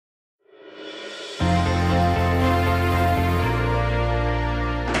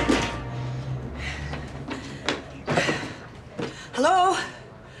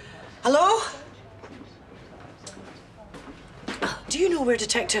know where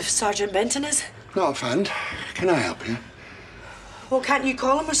Detective Sergeant Benton is? Not offhand. Can I help you? Well, can't you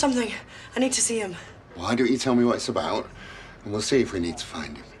call him or something? I need to see him. Why don't you tell me what it's about, and we'll see if we need to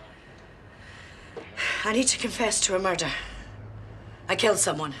find him. I need to confess to a murder. I killed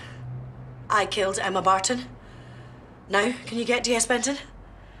someone. I killed Emma Barton. Now, can you get DS Benton?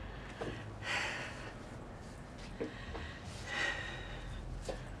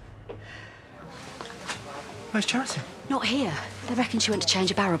 Where's Charity? Not here. They reckon she went to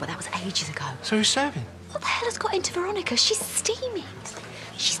change a barrel, but that was ages ago. So who's serving? What the hell has got into Veronica? She's steaming.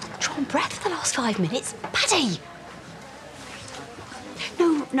 She's not drawn breath for the last 5 minutes. Paddy!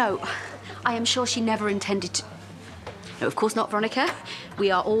 No. I am sure she never intended to... No, of course not, Veronica.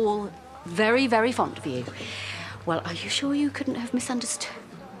 We are all very, very fond of you. Well, are you sure you couldn't have misunderstood?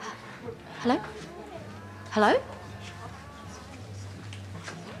 Hello? Hello?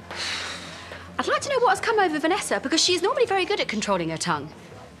 I'd like to know what has come over Vanessa, because she is normally very good at controlling her tongue.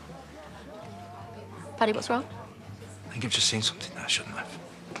 Paddy, what's wrong? I think I've just seen something that I shouldn't have.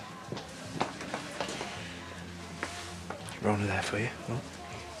 Rona there for you. What?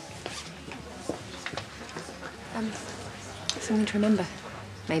 Something to remember.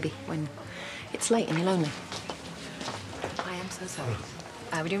 Maybe when it's late and you're lonely. I am so sorry.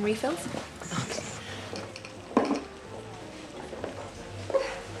 Are we doing refills?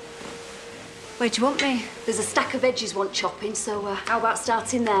 Where do you want me? There's a stack of veggies want chopping, so how about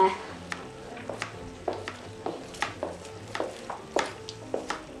starting there?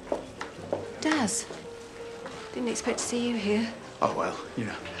 Daz, didn't expect to see you here. Oh, well, you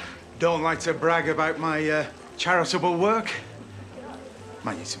know, don't like to brag about my charitable work.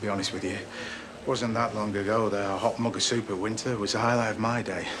 Mind you, to be honest with you, wasn't that long ago that a hot mug of soup at winter was the highlight of my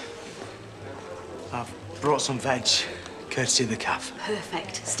day. I've brought some veg, courtesy of the calf.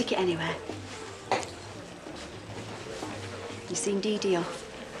 Perfect. Stick it anywhere. You seen Dee Dee off?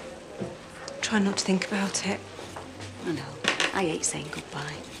 Try not to think about it. I know. I hate saying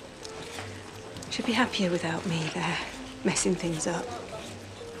goodbye. She'd be happier without me there, messing things up.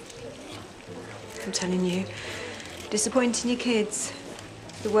 I'm telling you, disappointing your kids,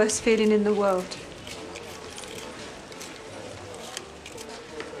 the worst feeling in the world.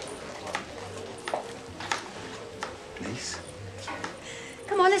 Niece?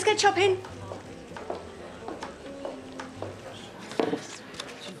 Come on, let's get chopping.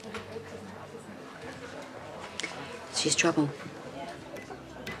 She's trouble.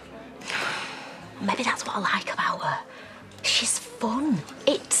 Maybe that's what I like about her. She's fun.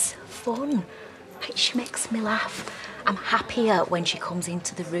 It's fun. She makes me laugh. I'm happier when she comes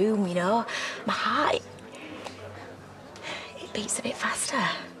into the room, you know. My heart, it beats a bit faster.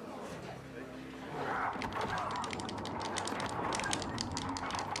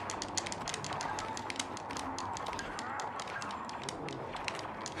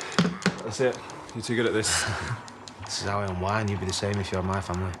 That's it. You're too good at this. This is how I unwind. You'd be the same if you're my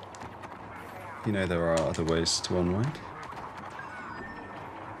family. You know there are other ways to unwind.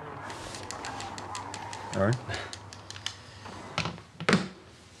 All right.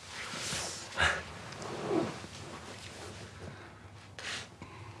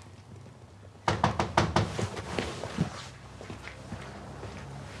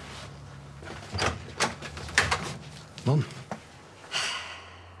 Mum,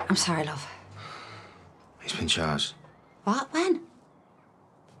 I'm sorry, love. he's been charged. What? When?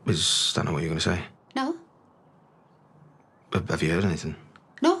 Is that not what you're going to say? No. Have you heard anything?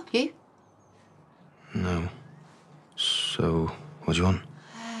 No, you? No. So, what do you want?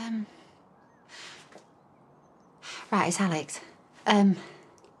 Right, it's Alex.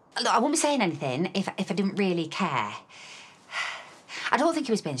 Look, I wouldn't be saying anything if I didn't really care. I don't think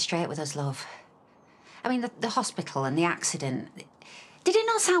he was being straight with us, love. I mean, the hospital and the accident, did it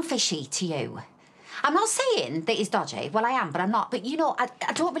not sound fishy to you? I'm not saying that he's dodgy. Well, I am, but I'm not. But, you know, I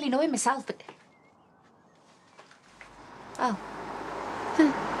don't really know him myself, but... Oh.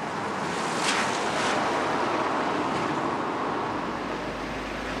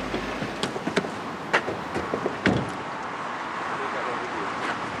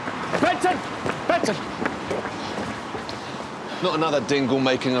 Benton! Benton! Not another dingle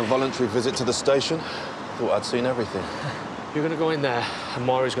making a voluntary visit to the station. Thought I'd seen everything. You're going to go in there and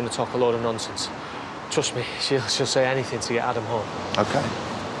Maureen's going to talk a load of nonsense. Trust me, she'll say anything to get Adam home. OK.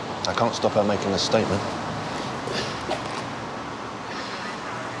 I can't stop her making a statement.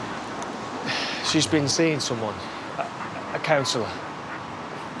 She's been seeing someone, a counsellor.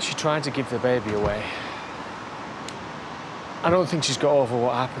 She tried to give the baby away. I don't think she's got over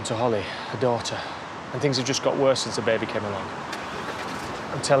what happened to Holly, her daughter. And things have just got worse since the baby came along.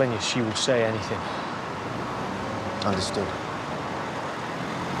 I'm telling you, she will say anything. Understood.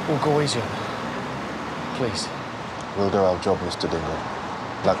 We'll go easy on her. Please. We'll do our job, Mr. Dingle,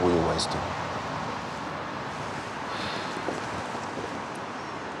 like we always do.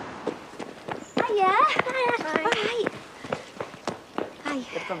 Hiya. Hi. Hi.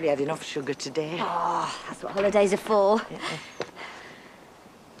 They've probably had enough sugar today. Oh, that's what holidays are for. Yeah.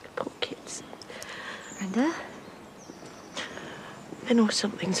 Poor kids. Brenda? They know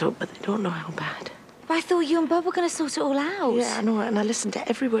something's up, but they don't know how bad. I thought you and Bob were going to sort it all out. Yeah, I know, and I listened to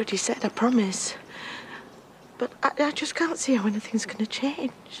every word he said, I promise. But I just can't see how anything's going to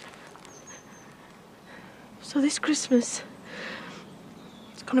change. So this Christmas,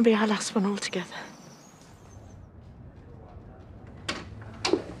 it's going to be our last one altogether.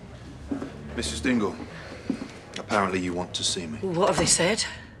 Mrs. Dingle, apparently you want to see me. What have they said?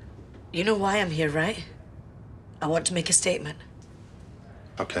 You know why I'm here, right? I want to make a statement.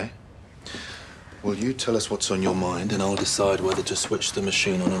 Okay. Well, you tell us what's on your mind, and I'll decide whether to switch the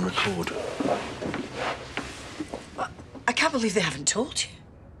machine on and record. I can't believe they haven't told you.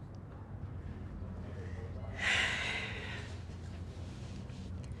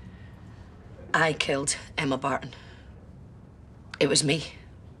 I killed Emma Barton. It was me.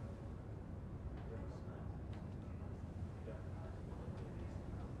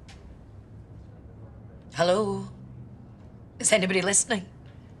 Hello? Is anybody listening?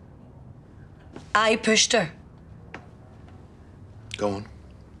 I pushed her. Go on.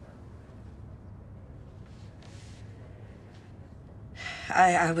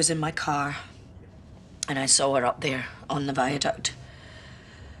 I was in my car and I saw her up there on the viaduct.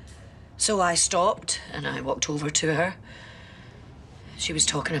 So I stopped and I walked over to her. She was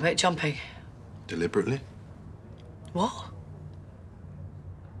talking about jumping. Deliberately? What?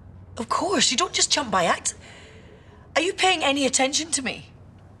 Of course, you don't just jump by act. Are you paying any attention to me?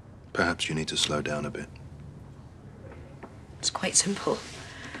 Perhaps you need to slow down a bit. It's quite simple.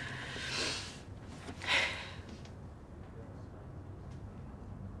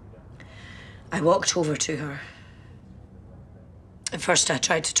 I walked over to her. At first, I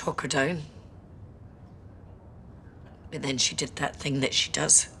tried to talk her down. But then she did that thing that she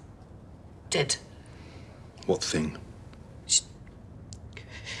does. Did. What thing? She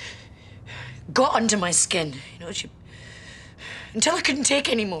got under my skin, you know, until I couldn't take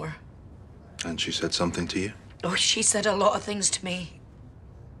any more. And she said something to you? Oh, she said a lot of things to me.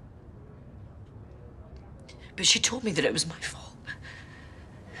 But she told me that it was my fault.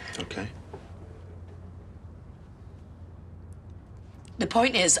 Okay. The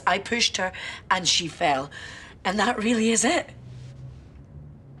point is, I pushed her and she fell. And that really is it.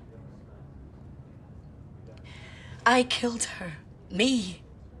 I killed her. Me.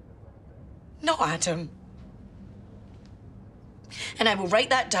 Not Adam. And I will write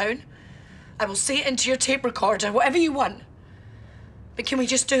that down. I will say it into your tape recorder, whatever you want. But can we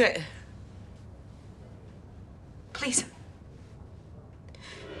just do it? Please.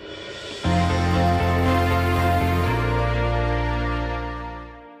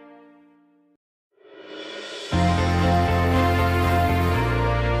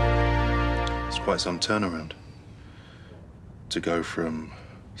 It's quite some turnaround. To go from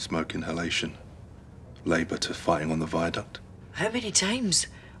smoke inhalation, labour to fighting on the viaduct. How many times?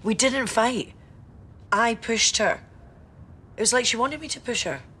 We didn't fight. I pushed her. It was like she wanted me to push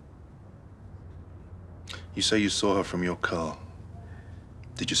her. You say you saw her from your car.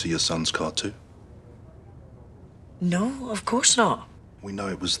 Did you see your son's car too? No, of course not. We know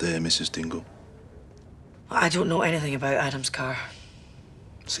it was there, Mrs. Dingle. I don't know anything about Adam's car.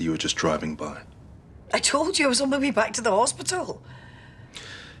 So you were just driving by. I told you I was on my way back to the hospital.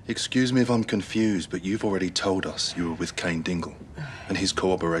 Excuse me if I'm confused, but you've already told us you were with Cain Dingle, and he's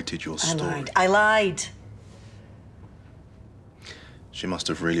corroborated your story. I lied. She must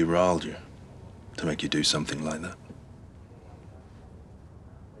have really riled you to make you do something like that.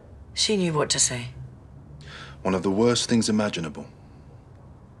 She knew what to say. One of the worst things imaginable.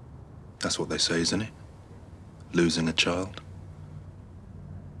 That's what they say, isn't it? Losing a child.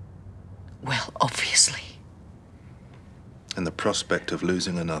 Well, obviously. And the prospect of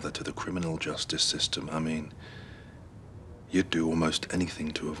losing another to the criminal justice system, I mean, you'd do almost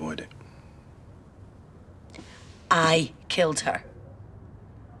anything to avoid it. I killed her.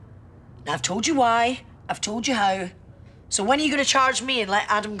 Now, I've told you why, I've told you how. So when are you going to charge me and let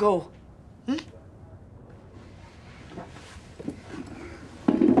Adam go?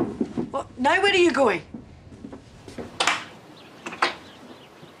 What? Now where are you going?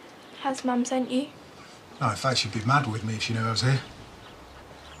 Has Mum sent you? No, in fact, she'd be mad with me if she knew I was here.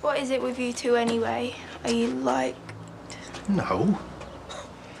 What is it with you two anyway? Are you like... No.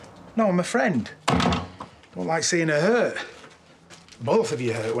 No, I'm a friend. Don't like seeing her hurt. both of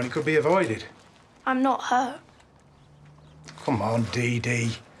you hurt when it could be avoided. I'm not hurt. Come on, Dee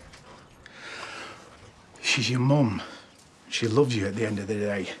Dee. She's your mum. She loves you at the end of the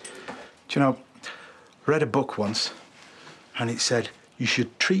day. Do you know, I read a book once, and it said you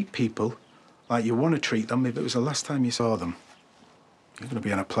should treat people like you want to treat them if it was the last time you saw them. You're going to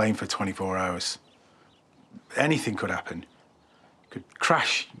be on a plane for 24 hours. Anything could happen. Could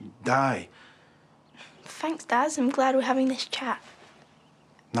crash, die. Thanks, Daz. I'm glad we're having this chat.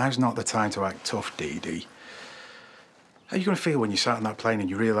 Now's not the time to act tough, Dee Dee. How are you going to feel when you sat on that plane and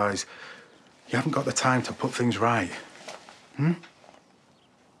you realise you haven't got the time to put things right? Hmm?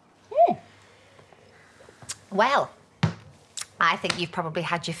 Well, I think you've probably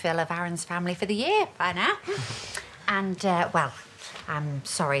had your fill of Aaron's family for the year by now. And, well, I'm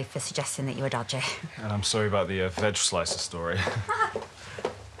sorry for suggesting that you were dodgy. And I'm sorry about the veg slicer story.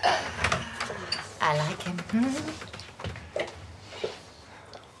 I like him.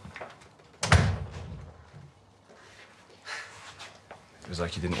 It was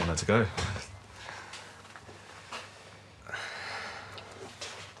like you didn't want her to go.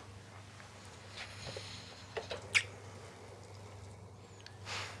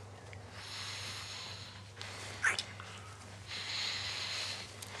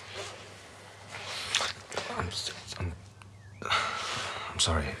 I'm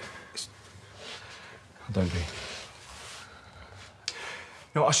sorry. Don't be.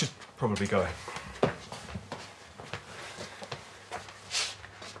 No, I should probably go.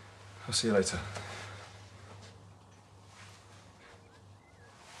 I'll see you later.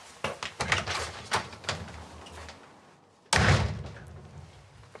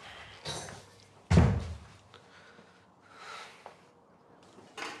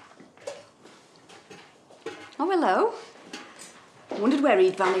 Oh, hello. I wondered where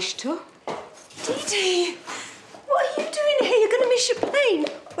he'd vanished to. Dee Dee, what are you doing here? You're going to miss your plane.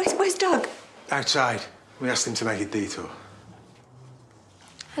 Where's Doug? Outside. We asked him to make a detour.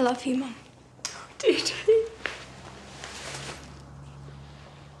 I love you, Mum. Dee Dee.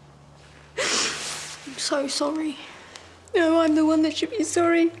 I'm so sorry. No, I'm the one that should be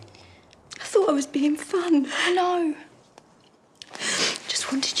sorry. I thought I was being fun. No.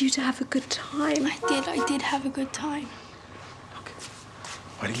 Just wanted you to have a good time. I did have a good time.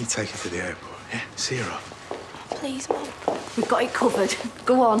 Why don't you take her to the airport, yeah? See her off. Please, Mum. We've got it covered.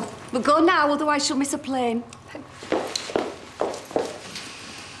 Go on. We'll go now, otherwise she'll miss a plane.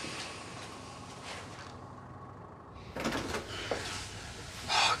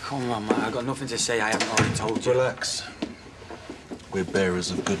 Oh, come on, man. I've got nothing to say I haven't already told you. Relax. We're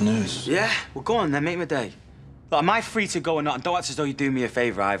bearers of good news. Yeah? Well, go on then, make my day. Look, am I free to go or not? And don't act as though you do me a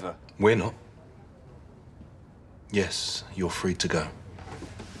favour either. We're not. Yes, you're free to go.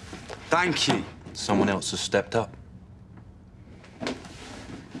 Thank you. Someone else has stepped up.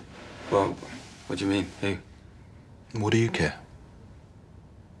 Well, what do you mean? Who? What do you care?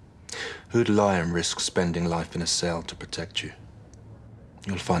 Who'd lie and risk spending life in a cell to protect you?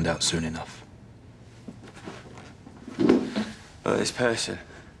 You'll find out soon enough. Well, this person.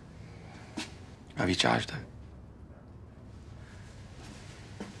 Have you charged them?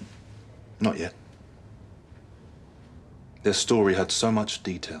 Not yet. Their story had so much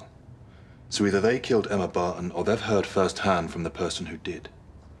detail. So either they killed Emma Barton or they've heard firsthand from the person who did.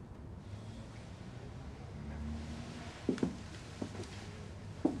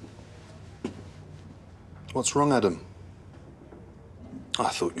 What's wrong, Adam? I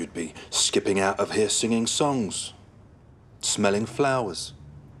thought you'd be skipping out of here singing songs, smelling flowers.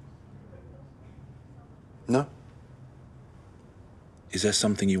 No? Is there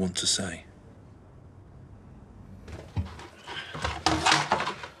something you want to say?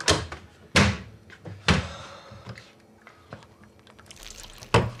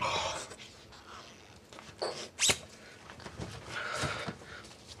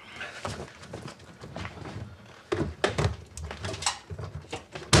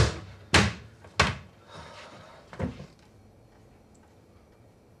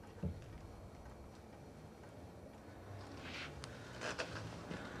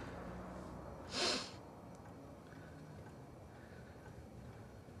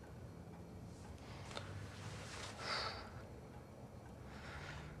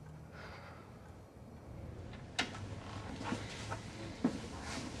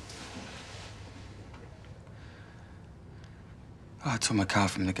 I took my car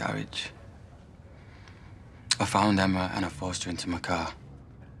from the garage. I found Emma and I forced her into my car.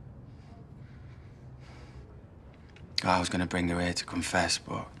 I was going to bring her here to confess,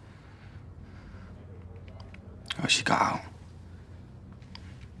 but... well, she got out.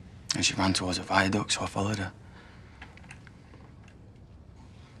 And she ran towards a viaduct, so I followed her.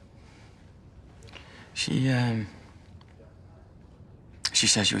 She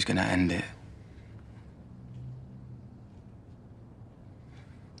said she was gonna end it.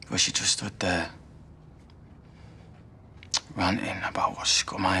 But she just stood there, ranting about what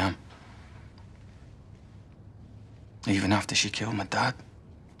scum I am. Even after she killed my dad.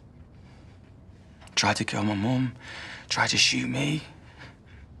 Tried to kill my mum, tried to shoot me.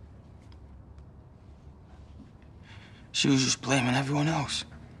 She was just blaming everyone else.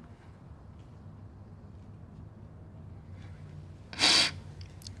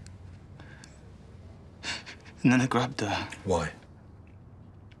 And then I grabbed her. Why?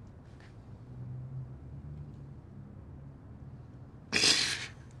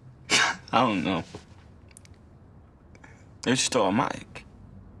 I don't know. It was just automatic.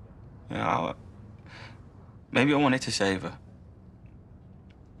 You know, maybe I wanted to save her.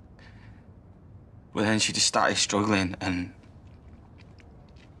 But then she just started struggling and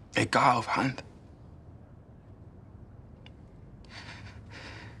it got out of hand.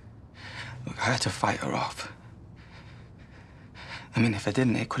 Look, I had to fight her off. I mean, if I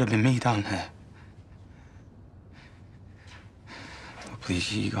didn't, it could have been me down there. But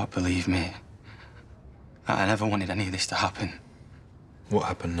please, you gotta believe me. I never wanted any of this to happen. What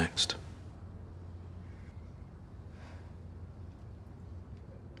happened next?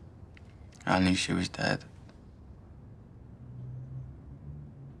 I knew she was dead.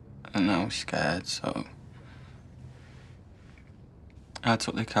 And I was scared, so I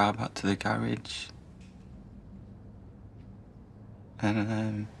took the car back to the garage.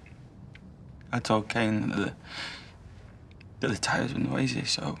 And I told Kane that the tires were noisy,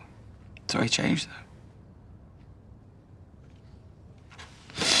 so he changed them.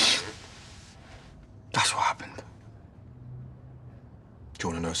 That's what happened. Do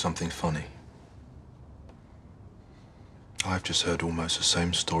you want to know something funny? I've just heard almost the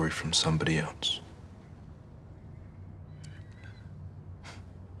same story from somebody else.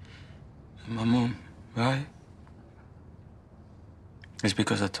 My mum, right? It's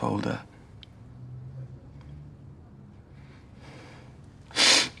because I told her.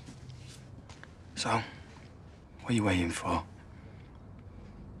 So, what are you waiting for?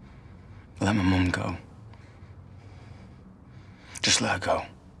 Let my mum go. Just let her go.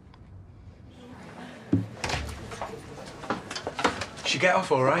 She get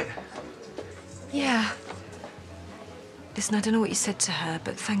off all right? Yeah. Listen, I don't know what you said to her,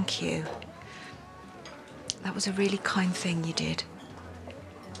 but thank you. That was a really kind thing you did.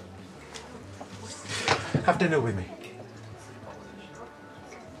 Have dinner with me.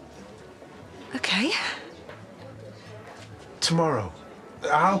 Okay. Tomorrow.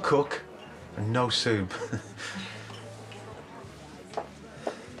 I'll cook. And no soup.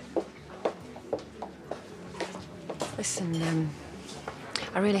 Listen,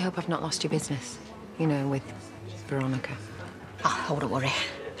 I really hope I've not lost your business. You know, with Veronica. Oh, I wouldn't worry.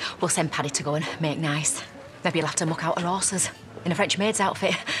 We'll send Paddy to go and make nice. Maybe you'll have to muck out her horses in a French maid's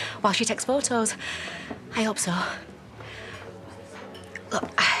outfit while she takes photos. I hope so.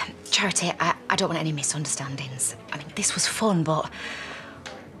 Look, Charity, I don't want any misunderstandings. I mean, this was fun, but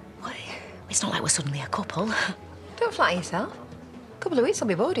well, it's not like we're suddenly a couple. Don't flatter yourself. A couple of weeks I'll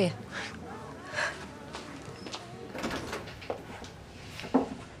be bored here.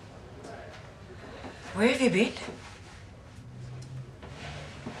 Where have you been?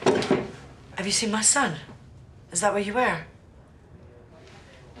 Have you seen my son? Is that where you were?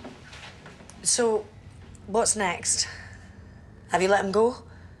 So, what's next? Have you let him go?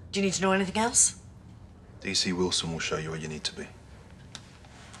 Do you need to know anything else? DC Wilson will show you where you need to be.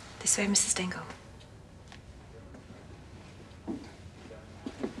 This way, Mrs. Dingle.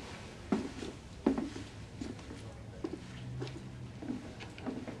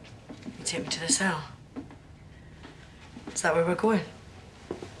 You take me to the cell. Is that where we're going?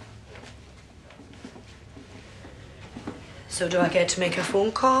 So do I get to make a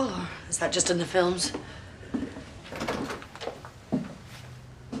phone call, or is that just in the films?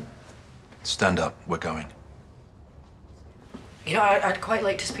 Stand up. We're going. You know, I'd quite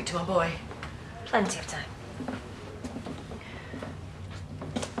like to speak to my boy. Plenty of time.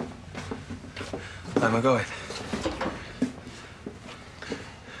 Where am I going?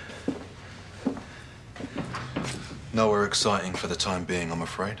 Nowhere exciting for the time being, I'm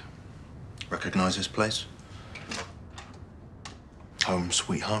afraid. Recognize this place? Home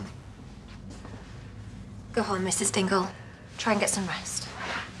sweet home. Go home, Mrs. Dingle. Try and get some rest.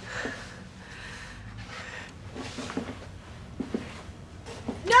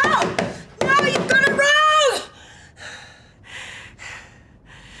 No! No, you've got it wrong!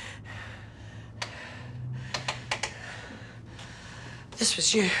 This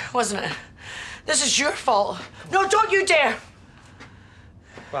was you, wasn't it? This is your fault. No, don't you dare!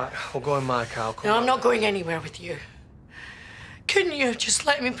 Right, we'll go in my car. I'll come No, I'm back. not going anywhere with you. Couldn't you just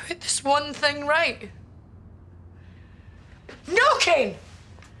let me put this one thing right? No, Kane!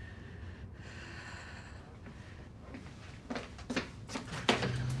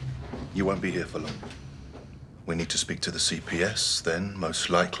 You won't be here for long. We need to speak to the CPS, then most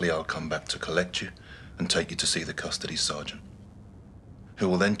likely I'll come back to collect you and take you to see the custody sergeant, who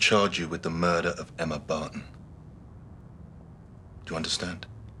will then charge you with the murder of Emma Barton. Do you understand?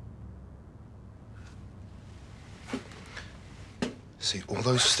 See, all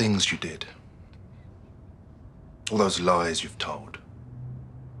those things you did, all those lies you've told,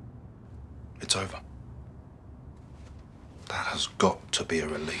 it's over. That has got to be a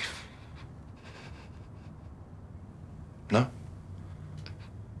relief. No?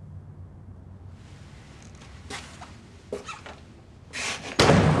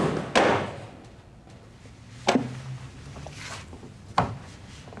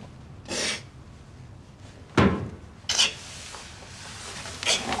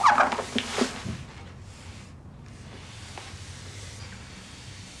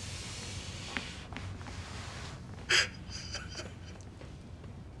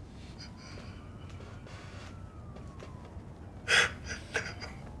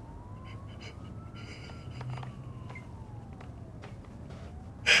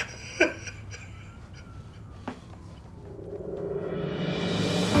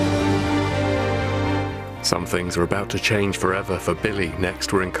 Some things are about to change forever for Billy.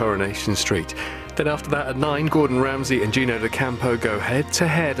 Next, we're in Coronation Street. Then after that, at 9, Gordon Ramsay and Gino D'Acampo go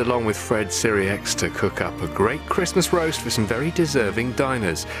head-to-head along with Fred Sirieix to cook up a great Christmas roast for some very deserving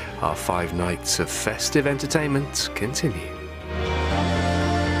diners. Our 5 nights of festive entertainment continue.